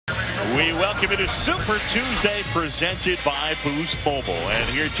We welcome you to Super Tuesday presented by Boost Mobile. And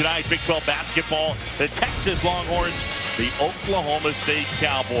here tonight, Big 12 basketball, the Texas Longhorns, the Oklahoma State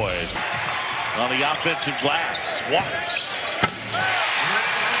Cowboys. On the offensive glass, Waters.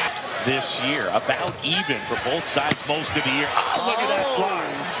 This year, about even for both sides most of the year. Oh, look at that block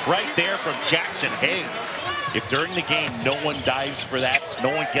right there from Jackson Hayes. If during the game no one dives for that,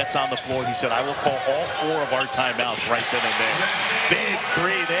 no one gets on the floor, he said, I will call all 4 of our timeouts right then and there. Big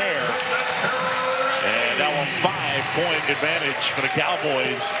three there. And now a 5-point advantage for the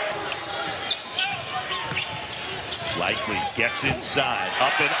Cowboys. Likely gets inside,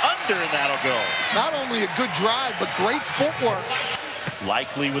 up and under, and that'll go. Not only a good drive, but great footwork.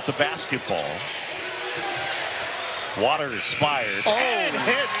 Likely with the basketball. Waters fires and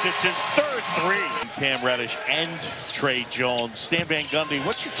hits. It's his 3rd three. Cam Reddish and Tre Jones. Stan Van Gundy,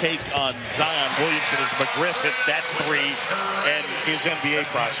 what's your take on Zion Williamson as McGriff hits that 3 and his NBA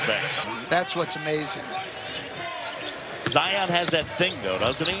prospects? That's what's amazing. Zion has that thing, though,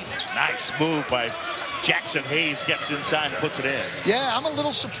 doesn't he? Nice move by Jackson Hayes, gets inside and puts it in. Yeah, I'm a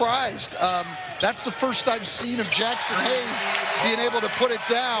little surprised. That's the first I've seen of Jackson Hayes being able to put it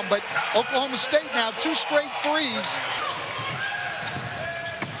down. But Oklahoma State now 2 straight threes.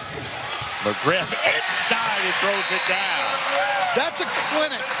 McGriff inside and throws it down. That's a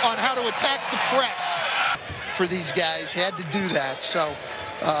clinic on how to attack the press for these guys. Had to do that. So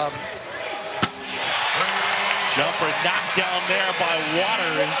jumper knocked down there by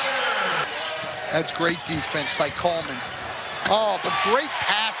Waters. That's great defense by Coleman. Oh, but great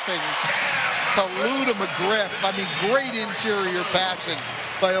passing. Kalu to McGriff. I mean, great interior passing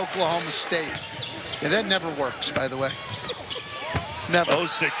by Oklahoma State. Yeah, that never works, by the way. Never.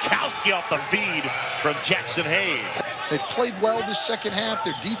 Osikowski off the feed from Jackson Hayes. They've played well this second half.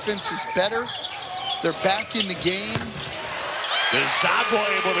 Their defense is better. They're back in the game. Desagua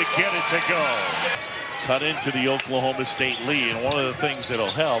able to get it to go. Cut into the Oklahoma State lead, and one of the things that'll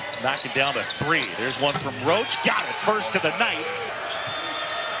help, knock it down to 3. There's one from Roach, got it, first of the night.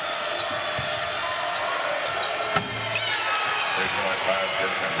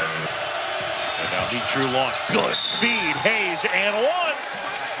 And now Mitru Long, good feed, Hayes, and 1.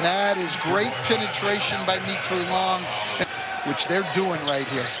 That is great penetration by Mitru Long, which they're doing right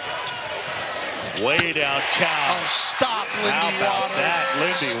here. Way downtown. Oh, stop, Lindy How about Waters. that,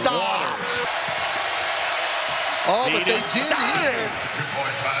 Lindy Waters. Oh, but they did here.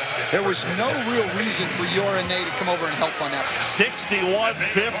 There was no real reason for URNA to come over and help on that.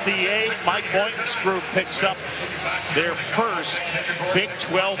 61-58. Mike Boynton's group picks up their first Big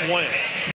 12 win.